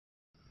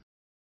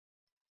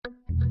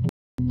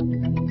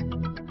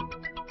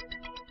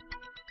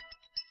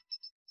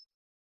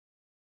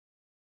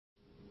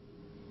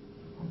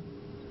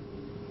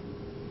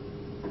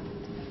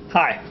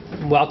Hi,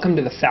 welcome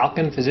to the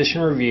Falcon Physician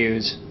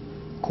Reviews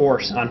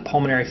course on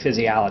pulmonary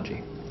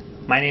physiology.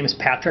 My name is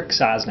Patrick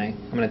Sosnay.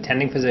 I'm an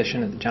attending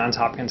physician at the Johns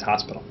Hopkins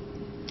Hospital.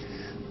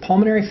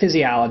 Pulmonary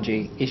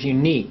physiology is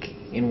unique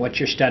in what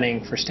you're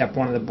studying for step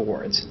one of the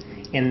boards,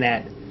 in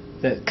that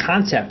the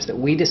concepts that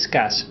we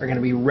discuss are going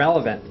to be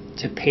relevant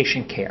to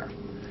patient care.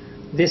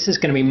 This is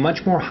going to be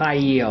much more high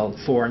yield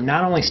for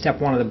not only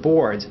step one of the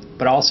boards,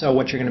 but also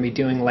what you're going to be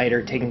doing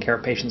later, taking care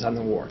of patients on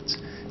the wards.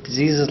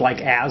 Diseases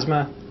like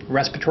asthma,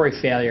 respiratory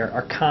failure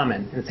are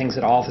common and things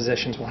that all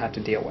physicians will have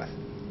to deal with.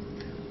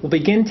 We'll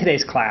begin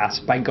today's class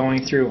by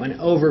going through an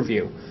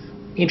overview,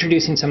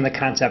 introducing some of the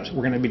concepts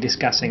we're going to be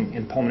discussing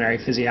in pulmonary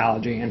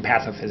physiology and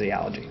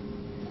pathophysiology.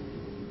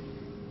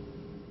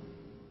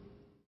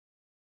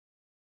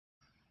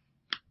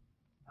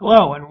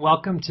 Hello and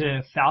welcome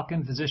to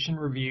Falcon Physician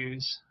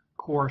Reviews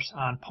course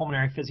on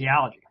pulmonary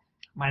physiology.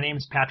 My name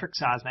is Patrick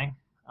Sosnay.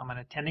 I'm an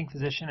attending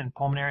physician in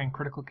pulmonary and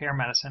critical care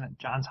medicine at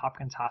Johns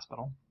Hopkins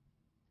Hospital.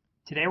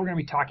 Today we're going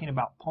to be talking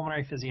about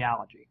pulmonary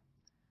physiology,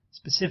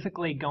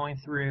 specifically going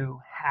through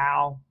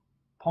how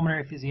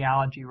pulmonary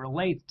physiology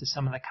relates to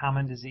some of the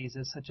common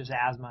diseases such as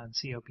asthma and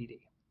COPD.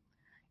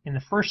 In the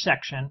first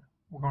section,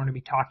 we're going to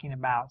be talking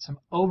about some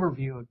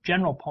overview of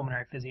general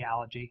pulmonary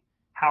physiology,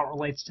 how it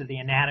relates to the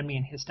anatomy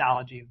and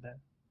histology of the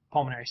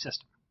pulmonary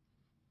system.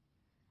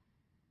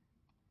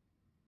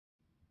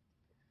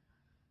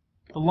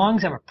 The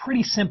lungs have a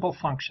pretty simple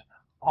function.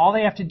 All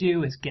they have to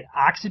do is get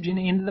oxygen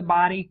into the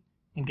body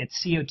and get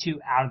CO2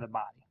 out of the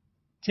body.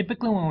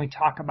 Typically when we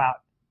talk about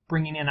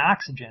bringing in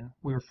oxygen,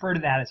 we refer to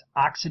that as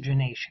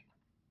oxygenation.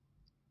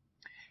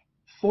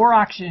 For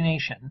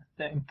oxygenation,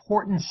 the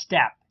important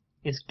step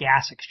is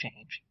gas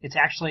exchange. It's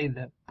actually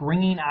the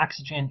bringing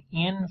oxygen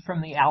in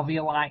from the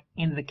alveoli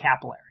into the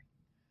capillary.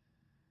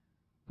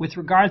 With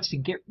regards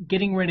to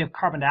getting rid of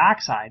carbon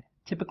dioxide,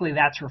 typically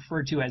that's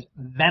referred to as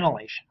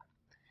ventilation.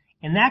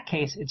 In that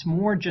case, it's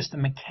more just the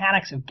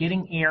mechanics of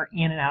getting air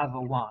in and out of the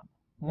lung.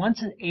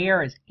 Once the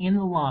air is in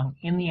the lung,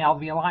 in the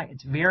alveoli,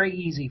 it's very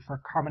easy for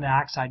carbon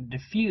dioxide to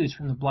diffuse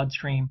from the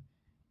bloodstream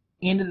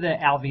into the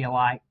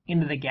alveoli,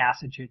 into the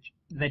gas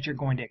that you're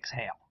going to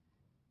exhale.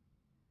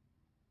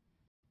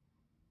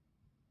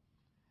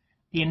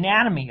 The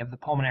anatomy of the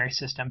pulmonary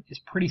system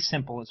is pretty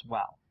simple as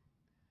well.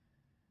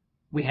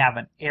 We have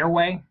an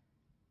airway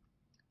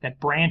that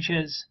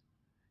branches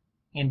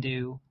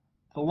into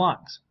the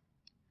lungs.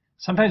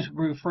 Sometimes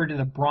we refer to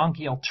the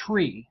bronchial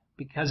tree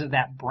because of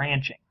that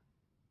branching.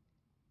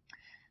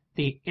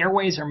 The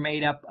airways are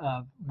made up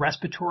of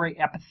respiratory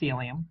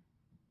epithelium,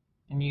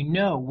 and you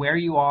know where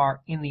you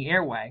are in the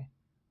airway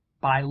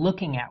by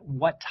looking at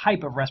what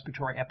type of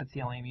respiratory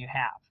epithelium you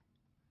have.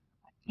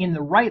 In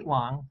the right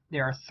lung,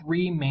 there are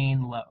three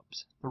main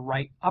lobes: the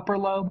right upper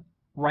lobe,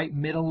 right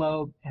middle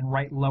lobe, and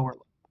right lower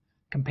lobe,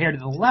 compared to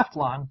the left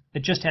lung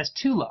that just has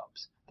two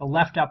lobes, the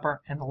left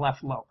upper and the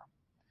left lower.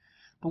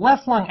 The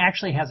left lung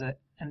actually has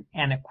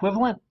an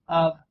equivalent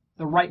of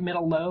the right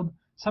middle lobe.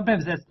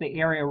 Sometimes that's the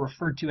area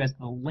referred to as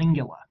the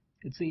lingula.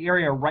 It's the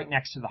area right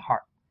next to the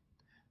heart.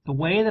 The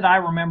way that I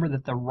remember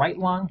that the right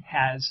lung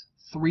has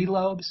three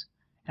lobes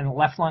and the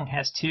left lung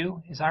has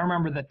two is I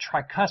remember the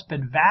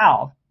tricuspid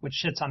valve,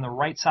 which sits on the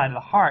right side of the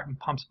heart and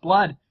pumps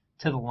blood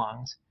to the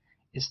lungs,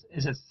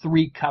 is a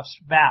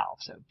three-cusped valve.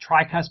 So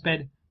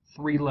tricuspid,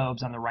 three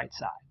lobes on the right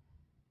side.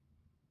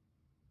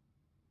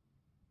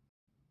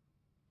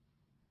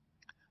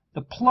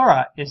 The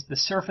pleura is the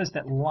surface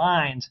that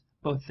lines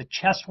both the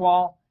chest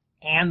wall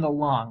and the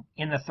lung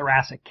in the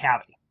thoracic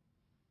cavity.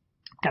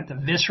 We've got the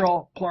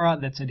visceral pleura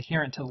that's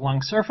adherent to the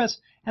lung surface,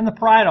 and the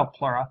parietal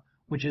pleura,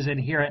 which is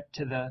adherent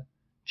to the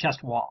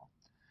chest wall.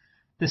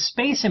 The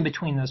space in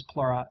between those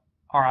pleura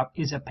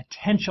is a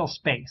potential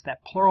space.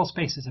 That pleural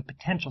space is a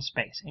potential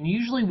space, and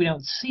usually we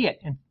don't see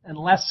it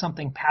unless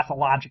something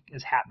pathologic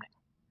is happening.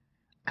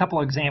 A couple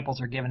of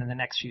examples are given in the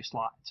next few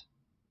slides.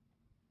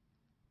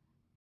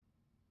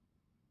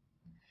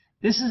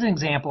 This is an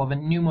example of a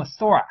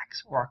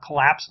pneumothorax, or a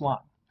collapsed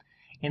lung.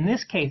 In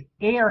this case,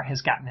 air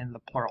has gotten into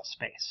the pleural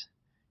space.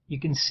 You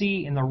can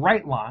see in the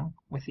right lung,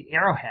 with the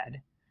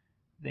arrowhead,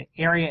 the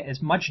area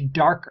is much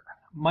darker,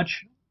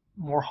 much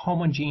more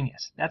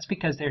homogeneous. That's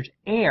because there's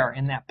air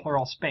in that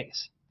pleural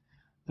space.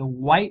 The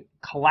white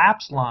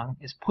collapsed lung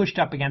is pushed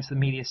up against the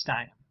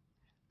mediastinum.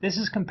 This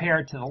is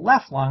compared to the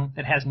left lung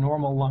that has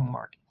normal lung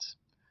markings.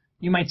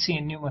 You might see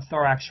a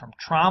pneumothorax from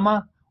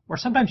trauma, or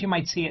sometimes you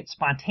might see it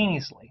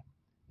spontaneously,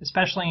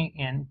 especially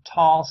in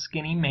tall,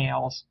 skinny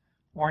males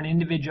or in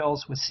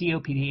individuals with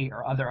COPD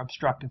or other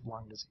obstructive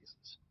lung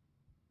diseases.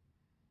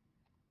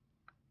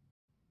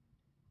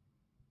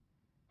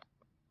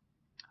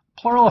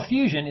 Pleural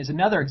effusion is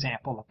another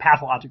example of a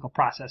pathological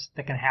process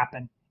that can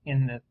happen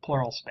in the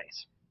pleural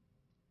space.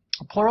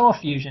 A pleural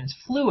effusion is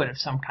fluid of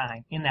some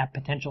kind in that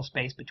potential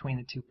space between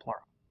the two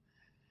pleura.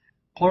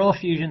 Pleural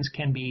effusions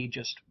can be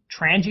just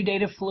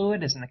transudative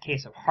fluid, as in the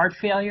case of heart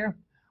failure,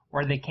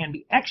 or they can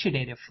be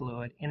exudative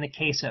fluid in the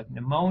case of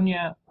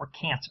pneumonia or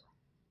cancer.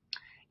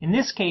 In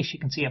this case, you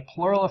can see a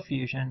pleural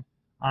effusion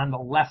on the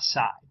left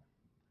side.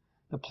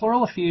 The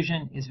pleural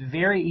effusion is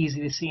very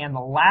easy to see on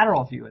the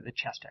lateral view of the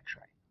chest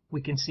x-ray.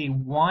 We can see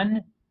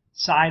one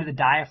side of the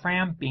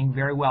diaphragm being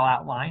very well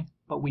outlined,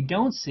 but we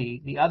don't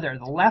see the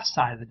left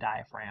side of the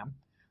diaphragm,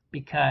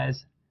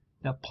 because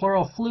the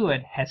pleural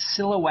fluid has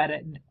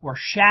silhouetted or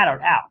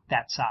shadowed out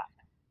that side.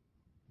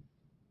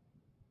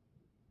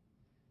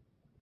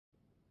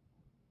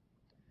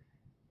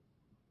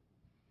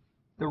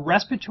 The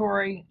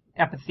respiratory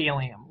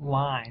epithelium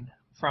line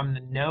from the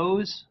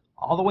nose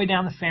all the way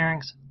down the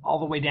pharynx, all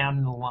the way down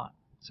to the lung.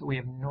 So we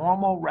have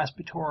normal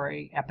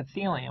respiratory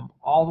epithelium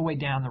all the way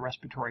down the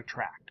respiratory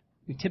tract.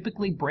 We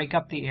typically break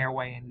up the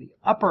airway into the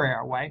upper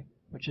airway,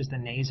 which is the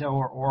naso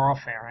or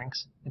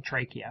oropharynx, the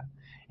trachea,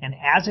 and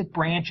as it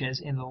branches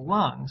in the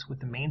lungs with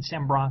the main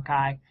stem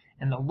bronchi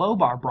and the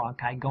lobar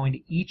bronchi going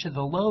to each of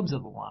the lobes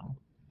of the lung,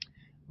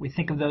 we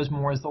think of those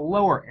more as the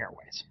lower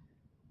airways.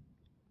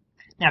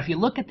 Now, if you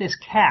look at this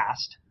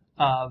cast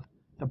of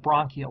the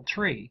bronchial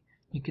tree,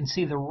 you can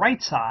see the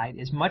right side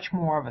is much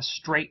more of a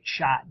straight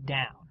shot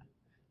down.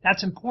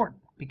 That's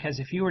important because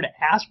if you were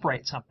to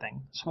aspirate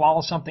something,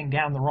 swallow something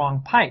down the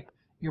wrong pipe,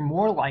 you're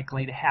more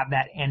likely to have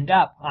that end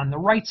up on the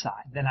right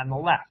side than on the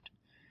left.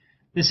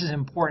 This is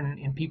important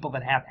in people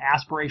that have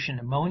aspiration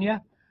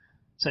pneumonia,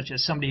 such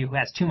as somebody who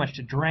has too much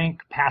to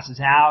drink, passes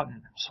out,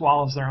 and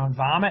swallows their own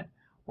vomit.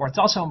 Or it's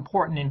also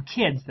important in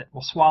kids that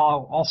will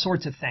swallow all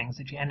sorts of things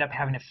that you end up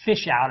having to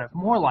fish out of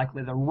more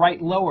likely the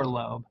right lower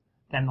lobe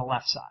than the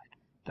left side.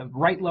 The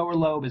right lower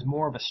lobe is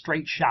more of a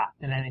straight shot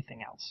than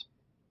anything else.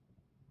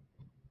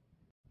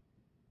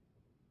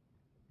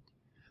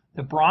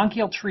 The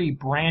bronchial tree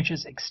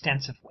branches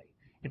extensively.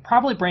 It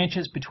probably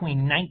branches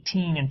between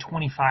 19 and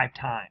 25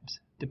 times,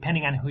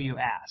 depending on who you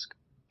ask.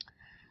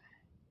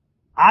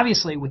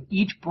 Obviously, with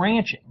each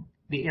branching,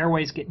 the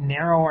airways get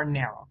narrower and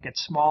narrower, get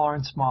smaller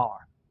and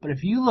smaller. But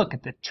if you look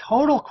at the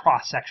total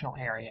cross-sectional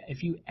area,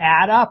 if you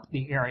add up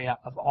the area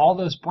of all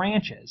those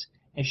branches,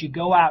 as you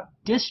go out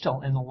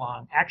distal in the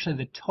lung, actually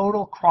the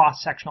total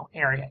cross-sectional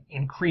area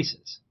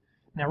increases.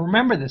 Now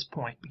remember this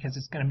point because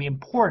it's going to be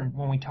important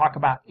when we talk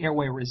about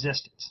airway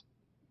resistance.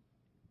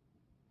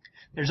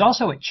 There's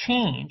also a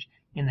change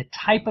in the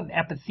type of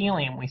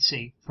epithelium we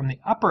see from the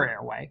upper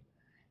airway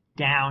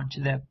down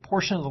to the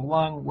portion of the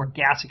lung where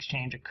gas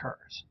exchange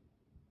occurs.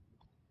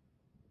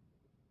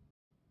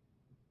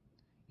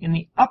 In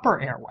the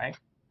upper airway,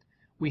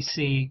 we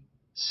see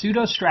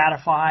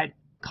pseudostratified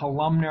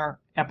columnar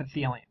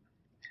epithelium.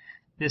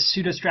 This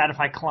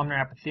pseudostratified columnar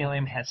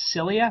epithelium has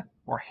cilia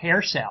or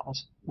hair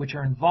cells which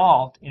are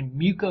involved in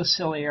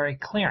mucociliary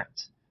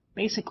clearance,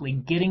 basically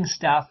getting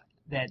stuff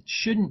that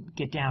shouldn't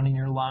get down in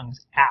your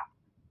lungs out.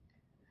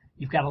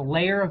 You've got a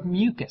layer of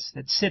mucus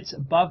that sits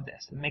above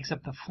this that makes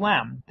up the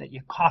phlegm that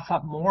you cough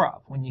up more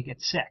of when you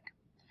get sick.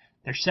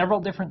 There's several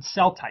different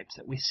cell types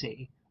that we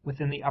see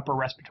within the upper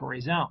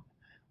respiratory zone.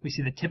 We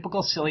see the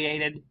typical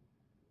ciliated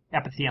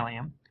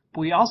epithelium,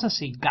 but we also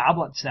see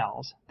goblet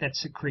cells that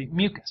secrete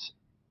mucus.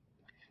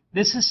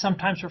 This is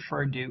sometimes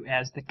referred to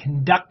as the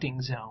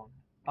conducting zone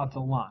of the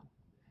lung.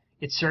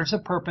 It serves a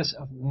purpose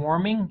of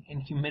warming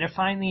and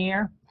humidifying the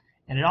air,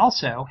 and it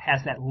also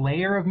has that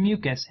layer of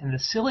mucus in the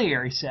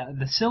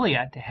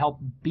cilia to help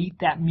beat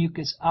that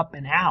mucus up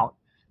and out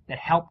that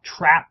help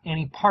trap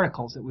any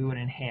particles that we would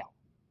inhale.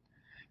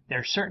 There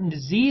are certain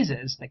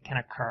diseases that can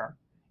occur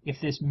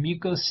if this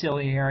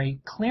mucociliary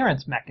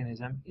clearance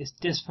mechanism is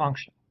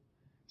dysfunctional.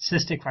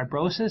 Cystic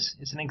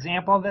fibrosis is an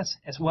example of this,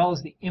 as well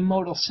as the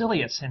immotile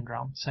cilia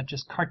syndrome, such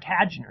as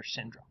Cartaginer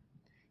syndrome.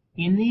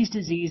 In these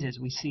diseases,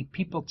 we see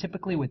people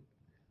typically with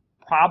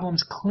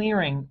problems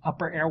clearing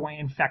upper airway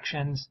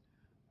infections,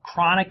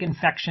 chronic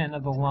infection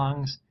of the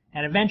lungs,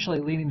 and eventually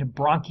leading to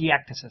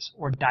bronchiectasis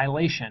or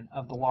dilation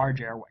of the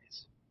large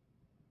airways.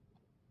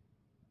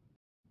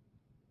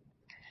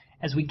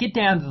 As we get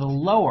down to the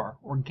lower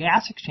or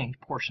gas exchange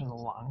portion of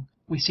the lung,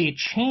 we see a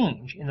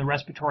change in the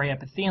respiratory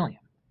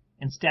epithelium.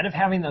 Instead of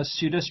having those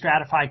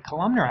pseudostratified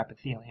columnar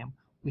epithelium,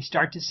 we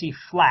start to see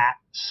flat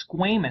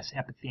squamous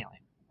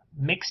epithelium.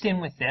 Mixed in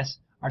with this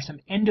are some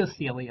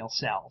endothelial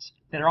cells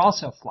that are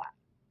also flat.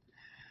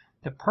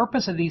 The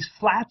purpose of these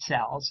flat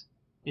cells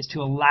is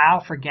to allow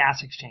for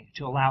gas exchange,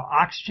 to allow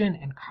oxygen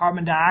and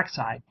carbon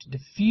dioxide to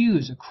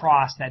diffuse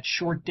across that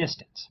short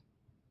distance.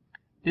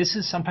 This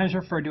is sometimes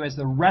referred to as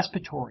the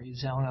respiratory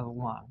zone of the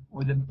lung,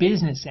 or the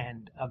business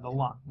end of the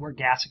lung, where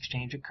gas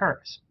exchange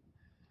occurs.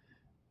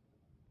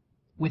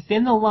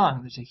 Within the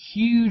lung, there's a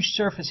huge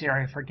surface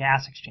area for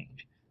gas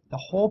exchange. The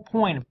whole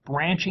point of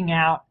branching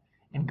out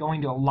and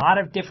going to a lot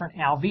of different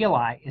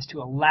alveoli is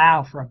to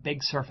allow for a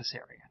big surface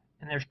area.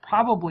 And there's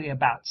probably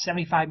about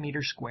 75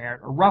 meters squared,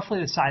 or roughly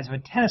the size of a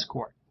tennis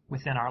court,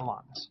 within our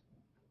lungs.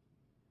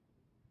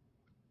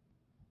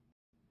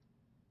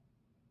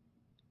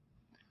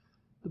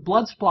 The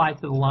blood supply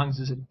to the lungs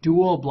is a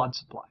dual blood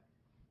supply.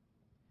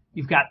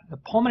 You've got the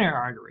pulmonary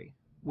artery,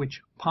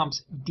 which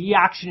pumps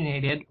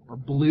deoxygenated or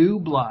blue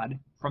blood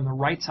from the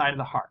right side of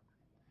the heart.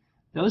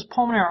 Those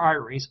pulmonary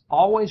arteries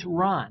always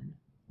run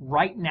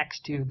right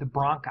next to the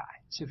bronchi.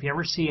 So if you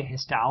ever see a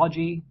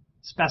histology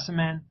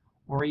specimen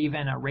or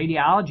even a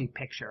radiology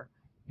picture,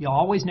 you'll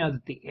always know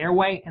that the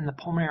airway and the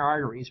pulmonary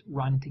arteries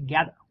run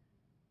together.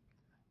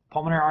 The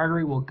pulmonary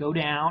artery will go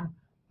down,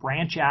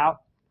 branch out,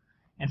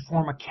 and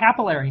form a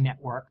capillary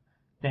network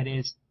that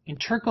is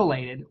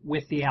intercalated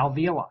with the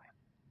alveoli.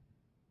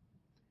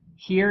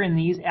 Here in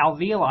these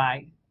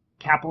alveoli,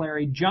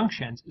 capillary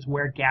junctions is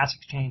where gas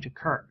exchange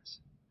occurs.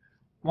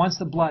 Once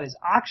the blood is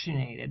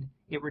oxygenated,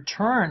 it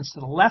returns to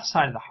the left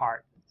side of the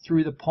heart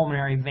through the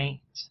pulmonary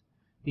veins.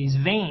 These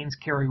veins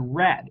carry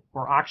red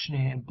or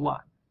oxygenated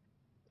blood.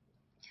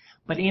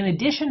 But in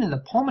addition to the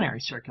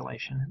pulmonary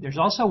circulation, there's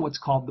also what's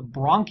called the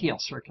bronchial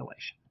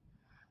circulation.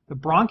 The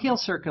bronchial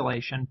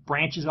circulation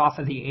branches off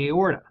of the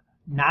aorta.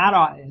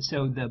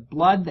 So the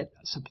blood that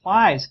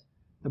supplies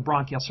the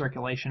bronchial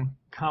circulation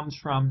comes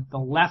from the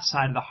left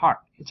side of the heart.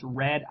 It's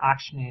red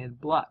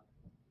oxygenated blood.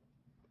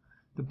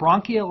 The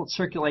bronchial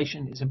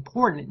circulation is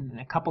important in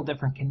a couple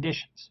different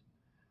conditions.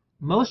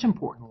 Most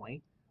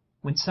importantly,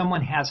 when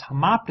someone has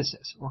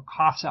hemoptysis or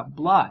coughs up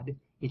blood,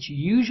 it's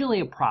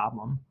usually a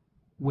problem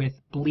with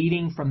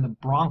bleeding from the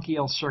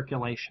bronchial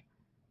circulation.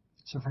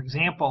 So for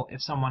example,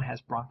 if someone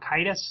has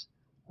bronchitis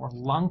or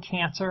lung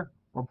cancer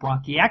or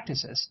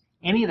bronchiectasis,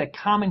 any of the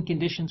common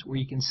conditions where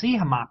you can see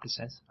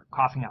hemoptysis or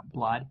coughing up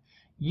blood,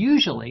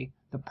 usually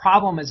the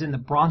problem is in the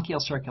bronchial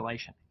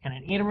circulation, and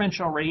an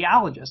interventional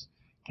radiologist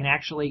can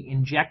actually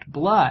inject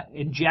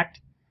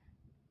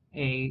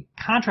a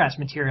contrast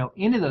material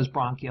into those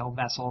bronchial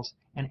vessels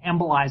and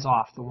embolize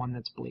off the one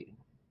that's bleeding.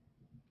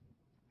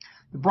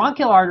 The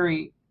bronchial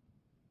artery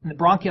and the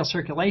bronchial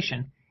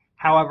circulation,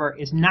 however,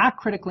 is not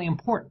critically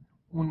important.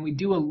 When we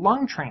do a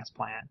lung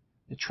transplant,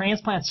 the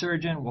transplant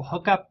surgeon will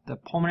hook up the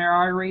pulmonary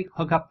artery,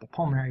 hook up the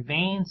pulmonary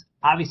veins,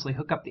 obviously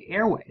hook up the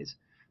airways,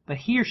 but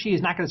he or she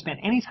is not going to spend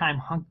any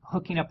time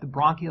hooking up the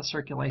bronchial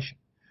circulation.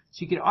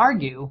 So you could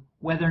argue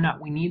whether or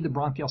not we need the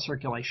bronchial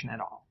circulation at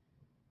all.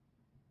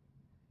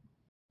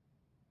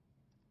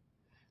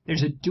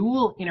 There's a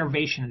dual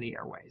innervation of the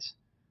airways.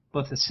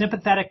 Both the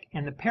sympathetic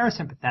and the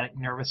parasympathetic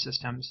nervous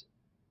systems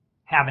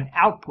have an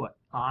output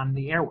on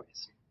the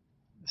airways.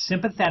 The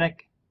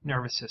sympathetic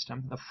nervous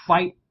system, the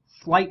fight,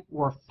 flight,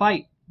 or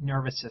fight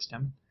nervous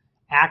system,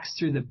 acts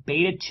through the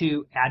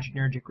beta-2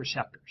 adrenergic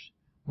receptors.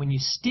 When you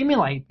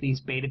stimulate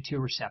these beta-2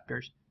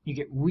 receptors, you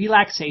get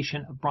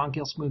relaxation of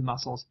bronchial smooth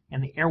muscles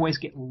and the airways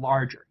get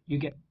larger. You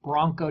get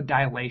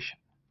bronchodilation.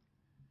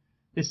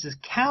 This is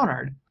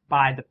countered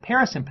by the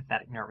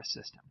parasympathetic nervous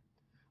system.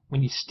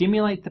 When you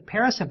stimulate the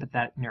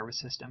parasympathetic nervous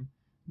system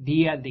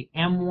via the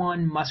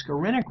M1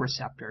 muscarinic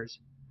receptors,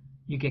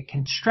 you get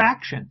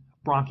contraction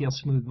of bronchial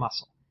smooth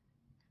muscle.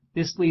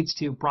 This leads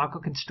to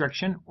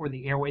bronchoconstriction or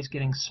the airways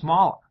getting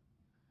smaller.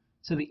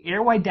 So the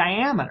airway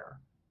diameter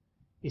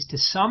is to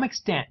some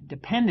extent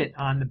dependent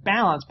on the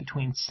balance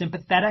between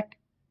sympathetic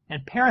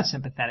and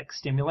parasympathetic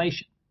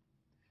stimulation.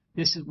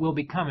 This will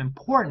become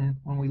important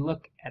when we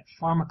look at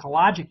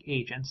pharmacologic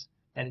agents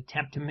that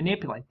attempt to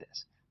manipulate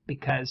this,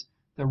 because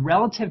the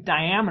relative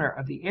diameter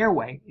of the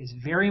airway is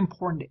very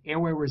important to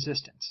airway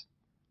resistance,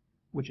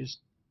 which is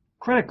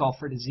critical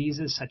for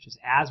diseases such as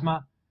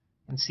asthma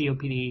and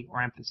COPD or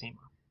emphysema.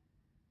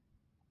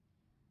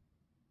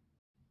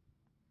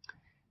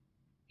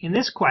 In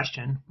this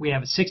question, we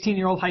have a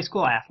 16-year-old high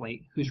school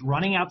athlete who's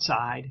running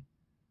outside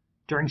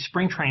during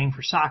spring training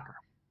for soccer.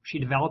 She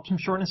develops some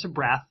shortness of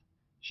breath.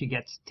 She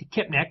gets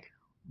tachypneic,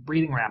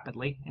 breathing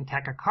rapidly, and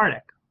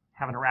tachycardic,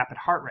 having a rapid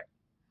heart rate.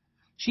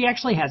 She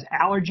actually has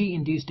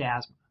allergy-induced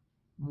asthma.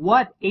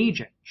 What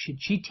agent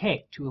should she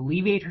take to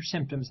alleviate her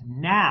symptoms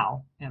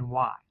now, and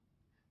why?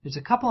 There's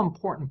a couple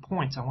important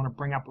points I want to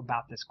bring up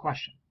about this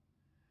question.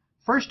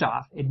 First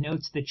off, it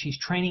notes that she's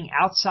training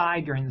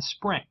outside during the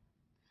spring.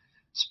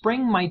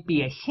 Spring might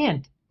be a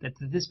hint that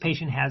this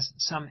patient has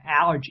some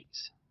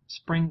allergies.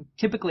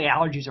 Typically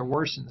allergies are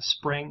worse in the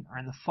spring or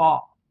in the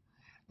fall.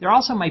 There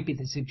also might be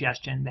the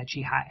suggestion that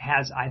she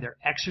has either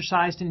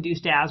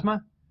exercise-induced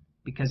asthma,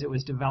 because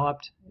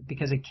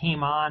it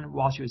came on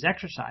while she was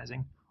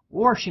exercising,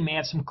 or she may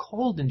have some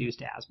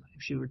cold-induced asthma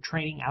if she were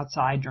training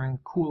outside during a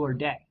cooler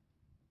day.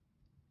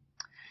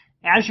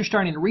 As you're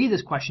starting to read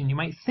this question, you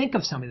might think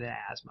of some of the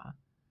asthma,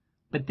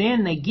 but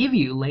then they give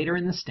you later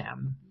in the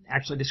stem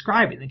actually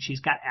describing that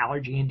she's got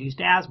allergy-induced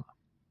asthma.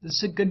 This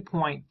is a good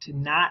point to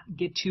not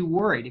get too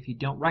worried if you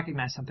don't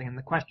recognize something in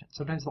the question.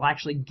 Sometimes they'll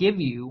actually give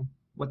you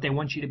what they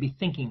want you to be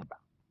thinking about.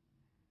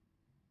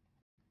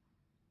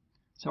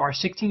 So our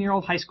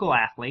 16-year-old high school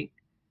athlete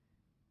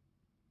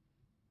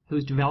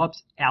who's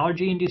developed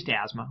allergy-induced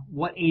asthma,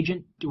 what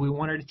agent do we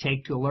want her to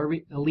take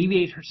to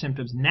alleviate her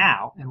symptoms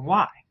now, and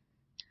why?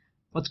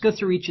 Let's go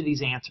through each of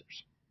these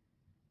answers.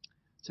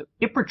 So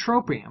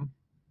ipratropium,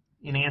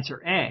 in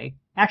answer A,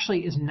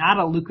 actually is not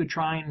a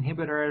leukotriene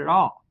inhibitor at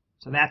all,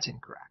 so that's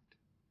incorrect.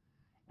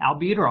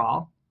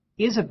 Albuterol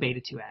is a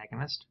beta-2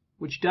 agonist,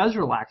 which does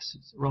relax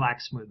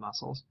smooth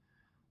muscles,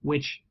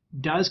 which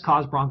does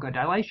cause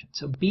bronchodilation.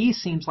 So B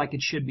seems like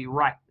it should be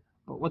right,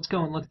 but let's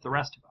go and look at the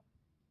rest of them.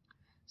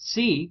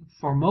 C,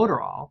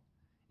 formoterol,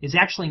 is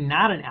actually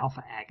not an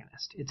alpha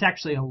agonist. It's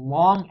actually a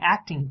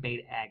long-acting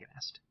beta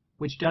agonist,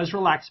 which does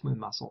relax smooth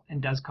muscle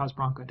and does cause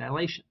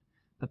bronchodilation.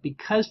 But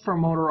because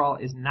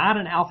formoterol is not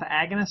an alpha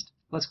agonist,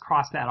 let's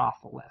cross that off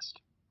the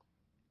list.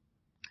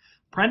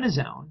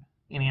 Prednisone,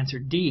 in answer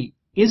D,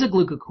 is a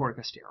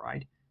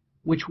glucocorticosteroid,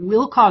 which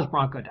will cause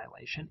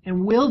bronchodilation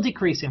and will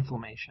decrease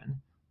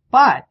inflammation,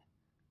 but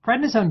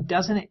prednisone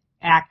doesn't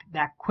act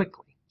that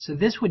quickly. So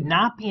this would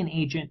not be an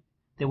agent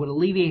that would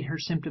alleviate her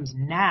symptoms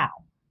now,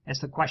 as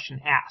the question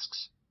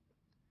asks.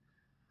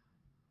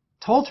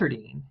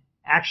 Tolterdine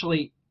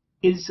actually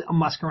is a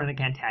muscarinic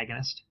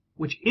antagonist,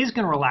 which is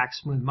going to relax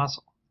smooth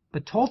muscle.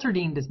 But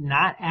tolterdine does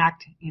not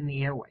act in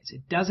the airways.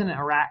 It doesn't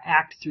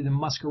act through the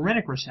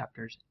muscarinic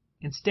receptors,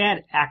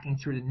 instead acting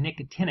through the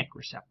nicotinic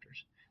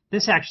receptors.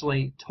 This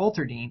actually,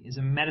 tolterdine, is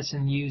a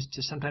medicine used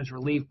to sometimes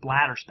relieve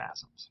bladder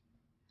spasms.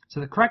 So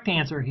the correct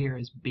answer here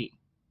is B.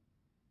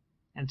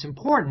 And it's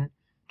important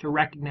to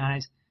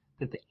recognize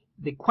that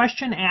the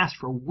question asked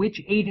for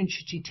which agent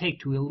should she take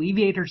to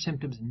alleviate her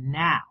symptoms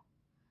now.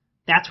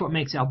 That's what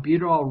makes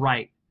albuterol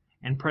right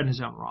and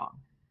prednisone wrong.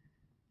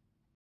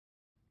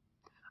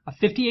 A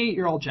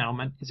 58-year-old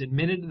gentleman is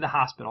admitted to the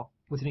hospital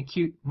with an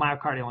acute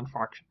myocardial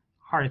infarction,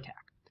 heart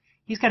attack.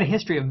 He's got a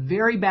history of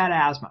very bad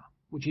asthma,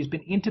 which he's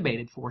been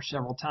intubated for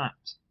several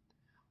times.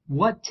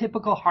 What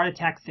typical heart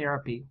attack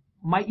therapy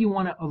might you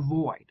want to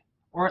avoid,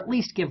 or at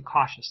least give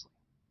cautiously?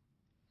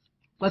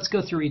 Let's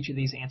go through each of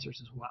these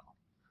answers as well.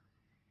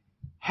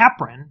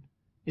 Heparin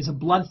is a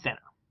blood thinner,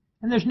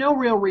 and there's no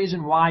real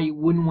reason why you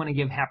wouldn't want to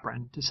give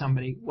heparin to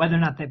somebody, whether or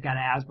not they've got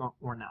asthma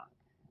or not.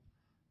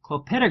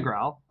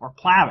 Clopidogrel, or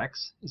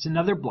Plavix, is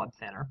another blood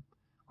thinner,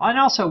 and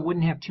also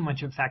wouldn't have too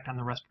much effect on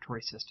the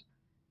respiratory system.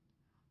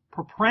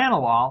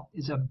 Propranolol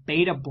is a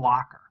beta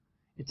blocker.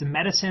 It's a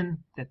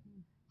medicine that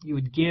you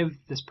would give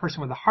this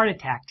person with a heart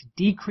attack to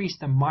decrease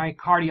the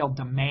myocardial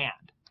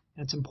demand.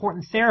 And it's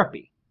important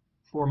therapy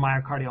for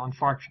myocardial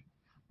infarction.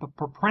 But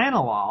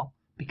propranolol,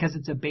 because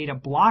it's a beta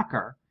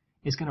blocker,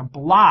 is going to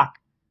block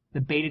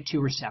the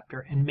beta-2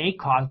 receptor and may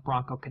cause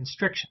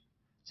bronchoconstriction.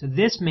 So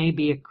this may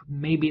be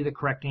the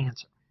correct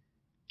answer.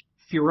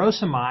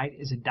 Furosemide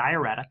is a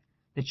diuretic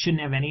that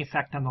shouldn't have any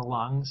effect on the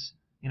lungs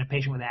in a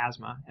patient with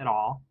asthma at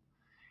all.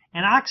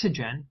 And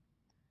oxygen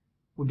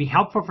would be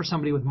helpful for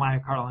somebody with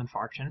myocardial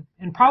infarction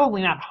and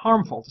probably not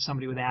harmful to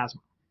somebody with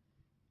asthma.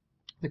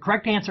 The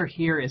correct answer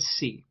here is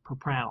C,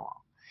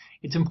 propranolol.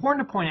 It's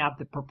important to point out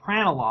that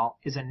propranolol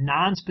is a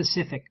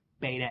nonspecific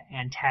beta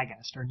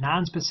antagonist or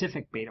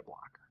nonspecific beta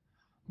blocker.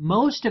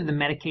 Most of the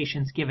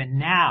medications given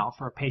now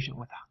for a patient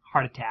with a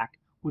heart attack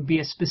would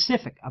be a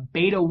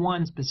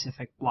beta-1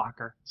 specific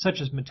blocker, such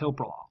as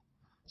metoprolol.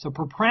 So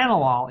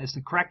propranolol is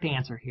the correct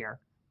answer here,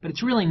 but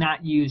it's really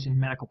not used in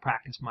medical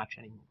practice much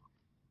anymore.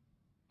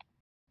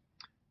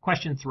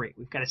 Question 3.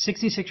 We've got a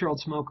 66-year-old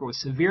smoker with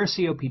severe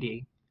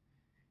COPD.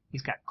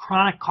 He's got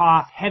chronic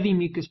cough, heavy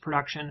mucus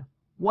production.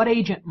 What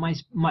agent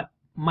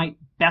might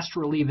best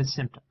relieve his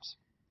symptoms?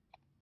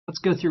 Let's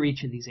go through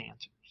each of these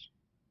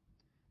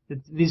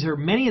answers. These are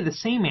many of the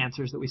same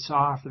answers that we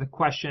saw for the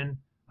question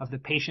of the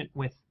patient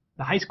with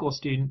the high school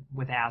student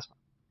with asthma.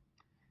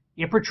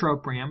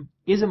 Ipratropium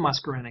is a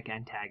muscarinic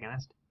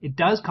antagonist. It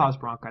does cause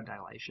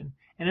bronchodilation,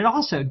 and it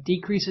also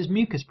decreases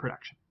mucus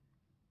production.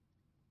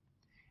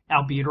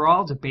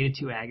 Albuterol is a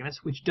beta-2 agonist,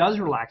 which does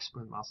relax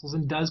smooth muscles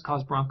and does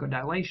cause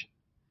bronchodilation.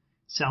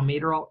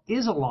 Salmeterol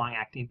is a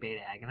long-acting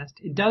beta agonist.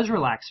 It does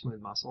relax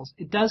smooth muscles.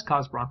 It does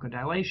cause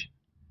bronchodilation.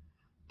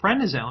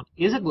 Prednisone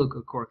is a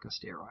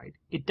glucocorticosteroid.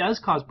 It does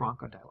cause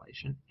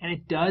bronchodilation, and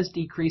it does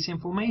decrease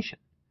inflammation.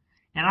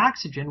 And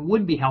oxygen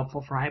would be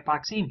helpful for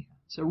hypoxemia.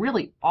 So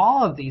really,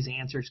 all of these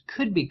answers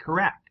could be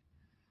correct.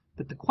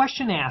 But the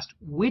question asked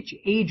which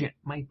agent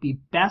might be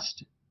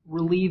best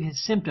relieve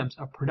his symptoms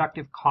of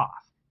productive cough.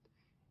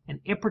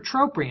 And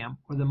ipratropium,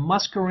 or the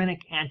muscarinic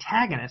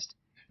antagonist,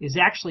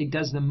 actually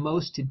does the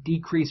most to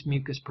decrease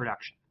mucus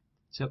production.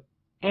 So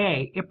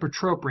A,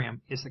 ipratropium,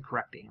 is the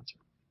correct answer.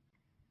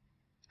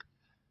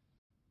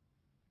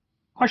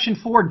 Question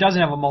 4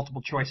 doesn't have a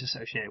multiple choice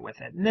associated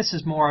with it, and this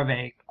is more of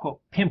a,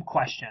 quote, pimp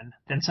question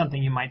than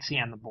something you might see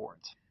on the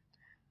boards.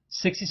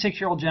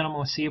 66-year-old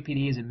gentleman with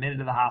COPD is admitted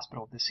to the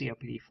hospital with a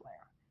COPD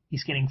flare.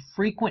 He's getting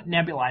frequent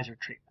nebulizer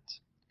treatments.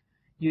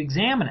 You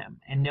examine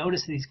him and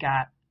notice that he's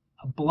got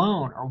a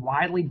blown or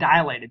widely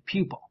dilated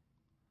pupil.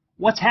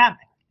 What's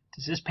happening?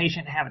 Does this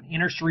patient have an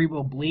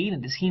intercerebral bleed,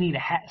 and does he need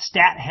a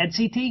stat head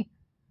CT?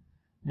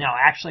 No,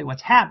 actually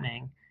what's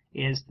happening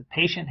is the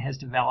patient has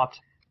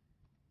developed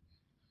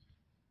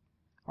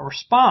a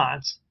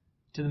response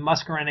to the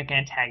muscarinic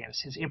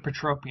antagonist, his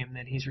ipratropium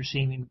that he's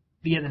receiving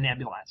via the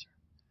nebulizer.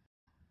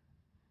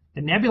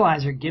 The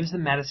nebulizer gives the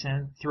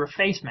medicine through a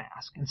face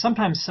mask, and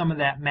sometimes some of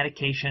that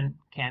medication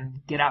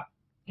can get up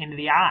into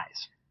the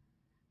eyes.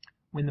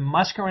 When the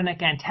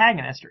muscarinic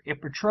antagonist, or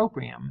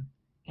ipratropium,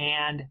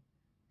 and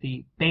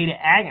the beta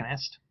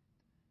agonist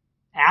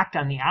act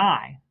on the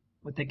eye,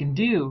 what they can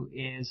do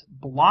is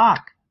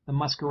block the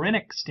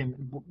muscarinic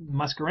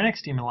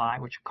stimuli,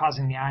 which are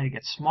causing the eye to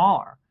get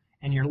smaller,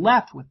 and you're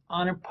left with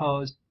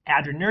unopposed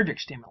adrenergic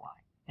stimuli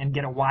and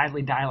get a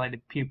widely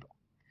dilated pupil.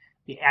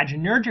 The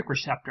adrenergic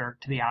receptor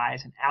to the eye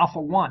is an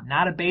alpha-1,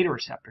 not a beta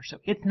receptor, so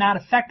it's not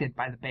affected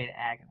by the beta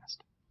agonist.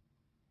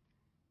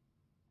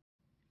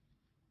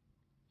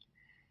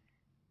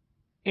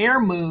 Air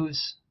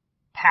moves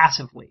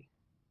passively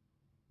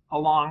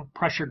along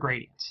pressure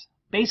gradients.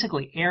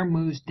 Basically, air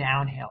moves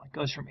downhill. It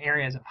goes from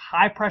areas of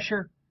high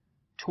pressure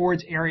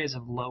towards areas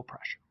of low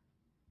pressure.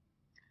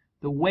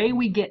 The way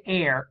we get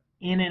air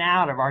in and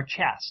out of our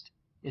chest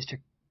is to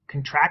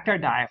contract our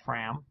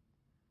diaphragm,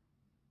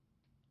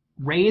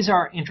 raise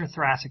our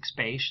intrathoracic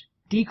space,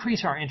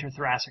 decrease our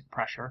intrathoracic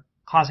pressure,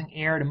 causing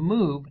air to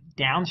move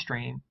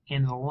downstream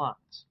into the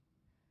lungs.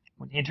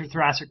 When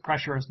intrathoracic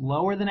pressure is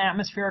lower than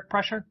atmospheric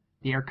pressure,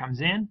 the air comes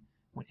in.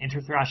 When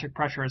intrathoracic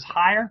pressure is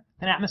higher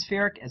than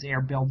atmospheric, as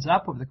air builds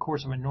up over the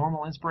course of a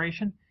normal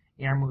inspiration,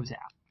 air moves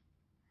out.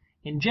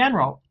 In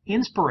general,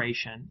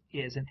 inspiration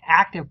is an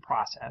active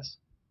process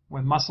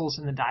where muscles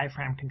in the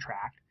diaphragm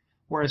contract,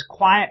 whereas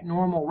quiet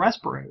normal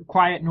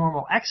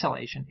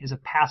exhalation is a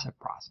passive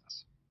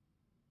process.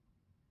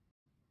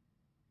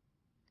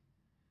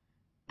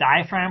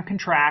 Diaphragm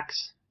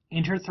contracts,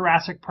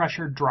 intrathoracic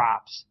pressure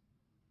drops,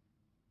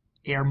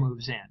 air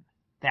moves in.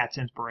 That's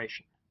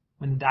inspiration.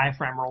 When the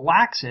diaphragm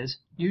relaxes,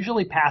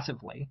 usually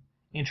passively,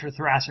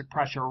 intrathoracic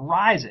pressure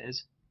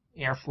rises,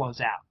 air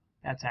flows out.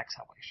 That's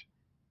exhalation.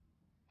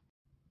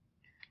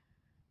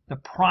 The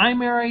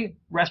primary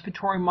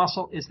respiratory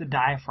muscle is the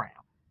diaphragm.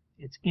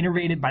 It's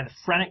innervated by the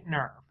phrenic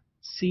nerve.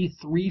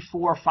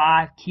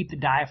 C345, keep the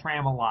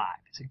diaphragm alive.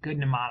 It's a good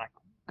mnemonic,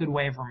 good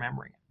way of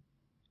remembering it.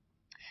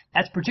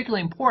 That's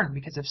particularly important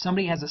because if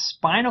somebody has a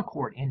spinal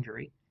cord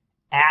injury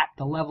at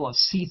the level of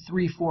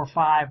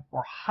C345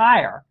 or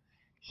higher,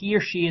 he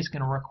or she is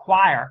going to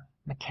require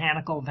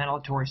mechanical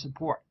ventilatory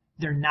support.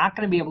 They're not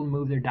going to be able to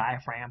move their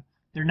diaphragm.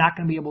 They're not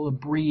going to be able to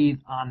breathe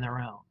on their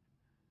own.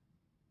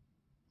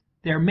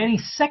 There are many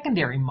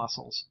secondary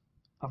muscles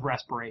of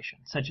respiration,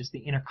 such as the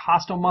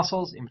intercostal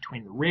muscles in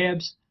between the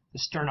ribs, the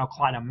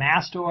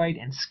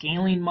sternocleidomastoid and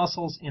scalene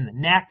muscles in the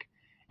neck,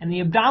 and the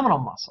abdominal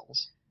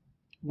muscles,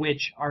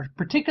 which are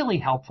particularly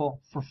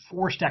helpful for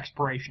forced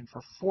expiration,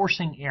 for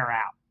forcing air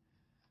out.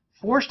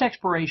 Forced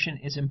expiration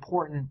is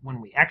important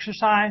when we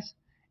exercise,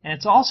 and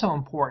it's also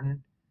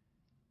important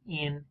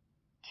in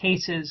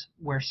cases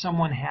where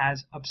someone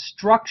has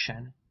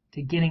obstruction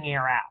to getting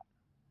air out,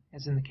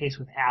 as in the case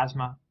with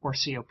asthma or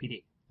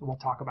COPD, that we'll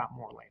talk about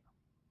more later.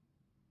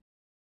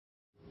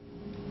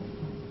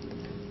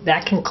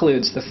 That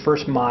concludes the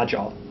first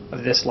module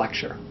of this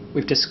lecture.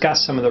 We've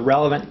discussed some of the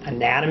relevant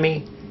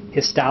anatomy,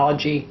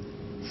 histology,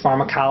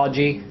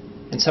 pharmacology,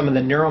 and some of the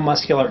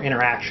neuromuscular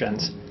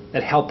interactions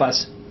that help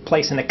us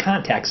place into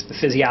context the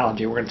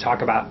physiology we're going to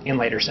talk about in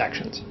later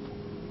sections.